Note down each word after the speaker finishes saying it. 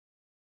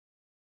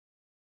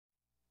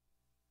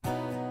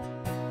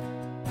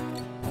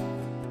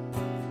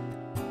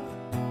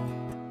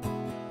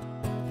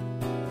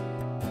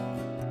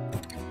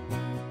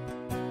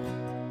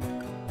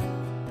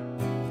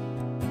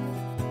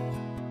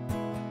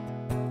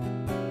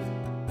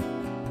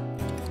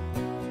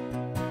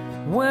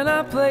When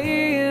I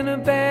play in a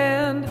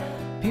band,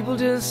 people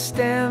just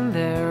stand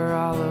there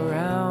all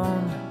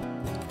around.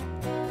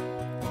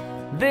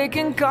 They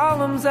can call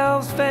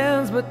themselves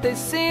fans, but they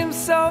seem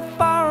so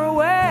far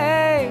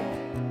away.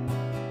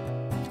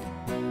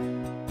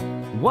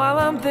 While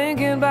I'm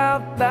thinking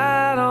about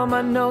that, all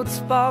my notes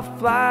fall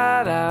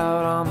flat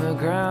out on the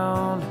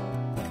ground.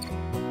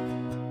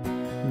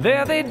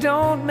 There they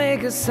don't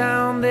make a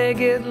sound, they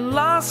get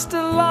lost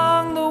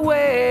along the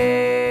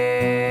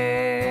way.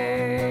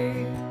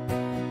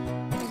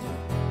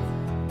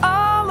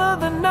 All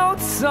of the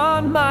notes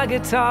on my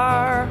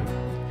guitar,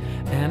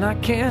 and I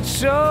can't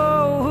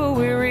show who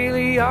we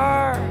really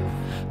are,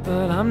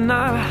 but I'm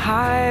not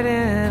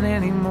hiding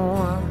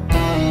anymore.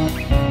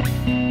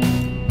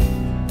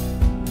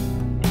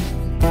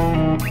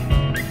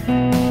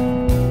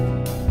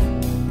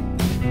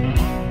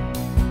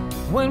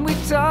 When we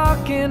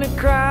talk in a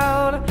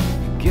crowd,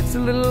 it gets a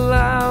little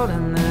loud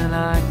and then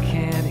I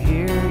can't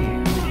hear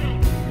you.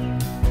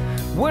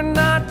 We're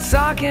not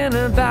talking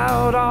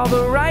about all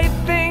the right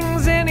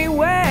things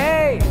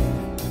anyway.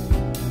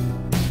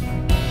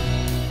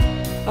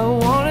 I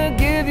wanna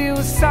give you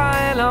a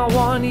sign, I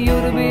want you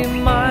to be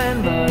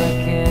mine, but I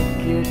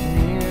can't get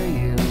near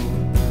you.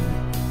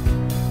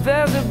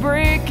 There's a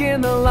break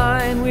in the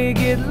line, we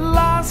get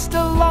lost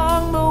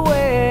along the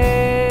way.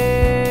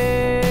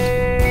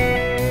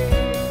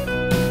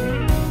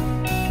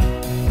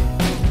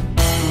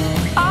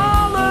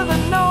 All of the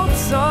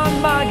notes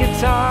on my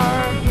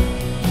guitar,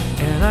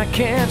 and I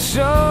can't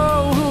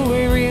show who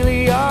we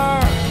really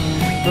are,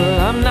 but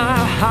I'm not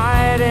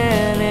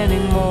hiding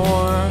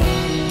anymore.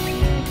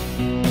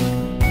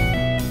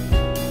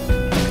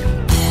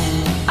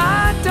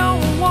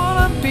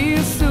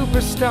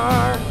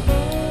 Superstar,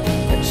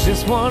 I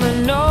just wanna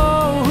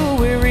know who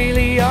we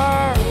really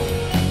are,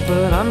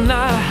 but I'm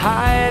not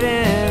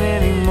hiding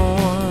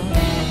anymore.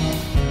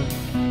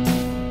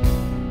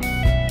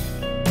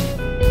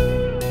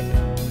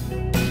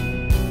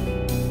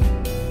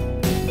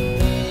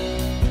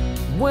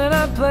 When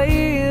I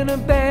play in a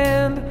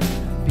band,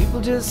 people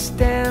just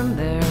stand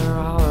there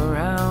all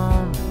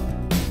around.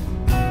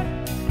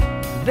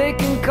 They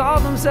can call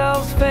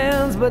themselves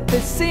fans, but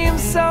they seem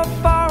so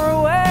far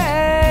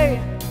away.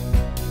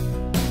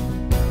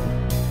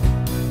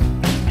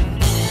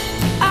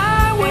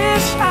 I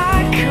wish I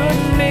could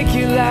make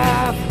you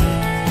laugh,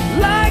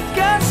 like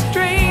a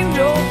strange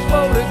old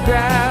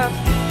photograph.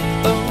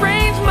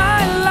 Arrange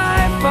my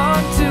life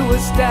onto a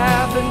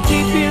staff and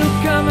keep you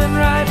coming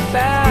right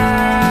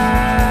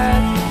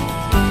back.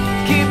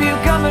 Keep you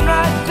coming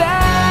right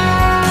back,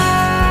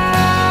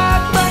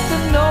 like the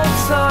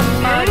notes on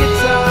my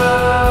guitar.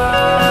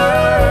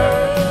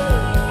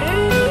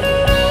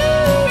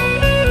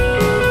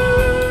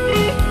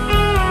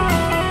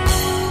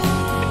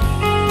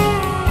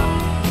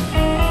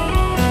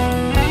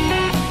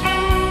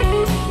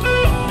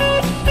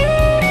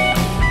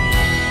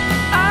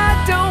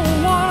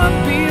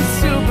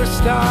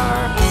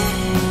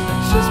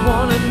 I just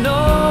wanna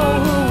know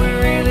who we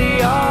really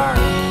are,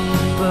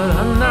 but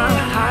I'm not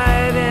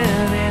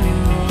hiding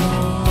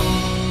anymore.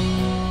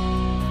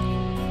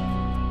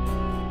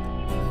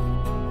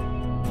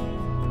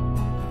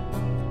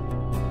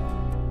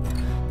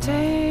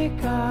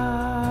 Take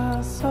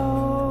a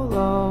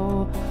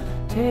solo,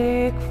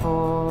 take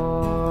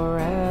forever.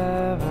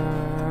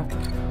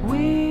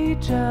 We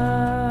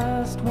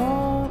just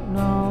won't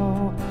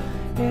know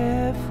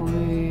if we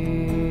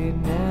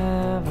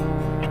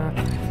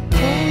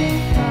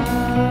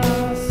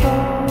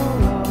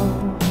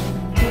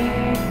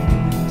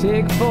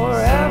take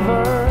forever.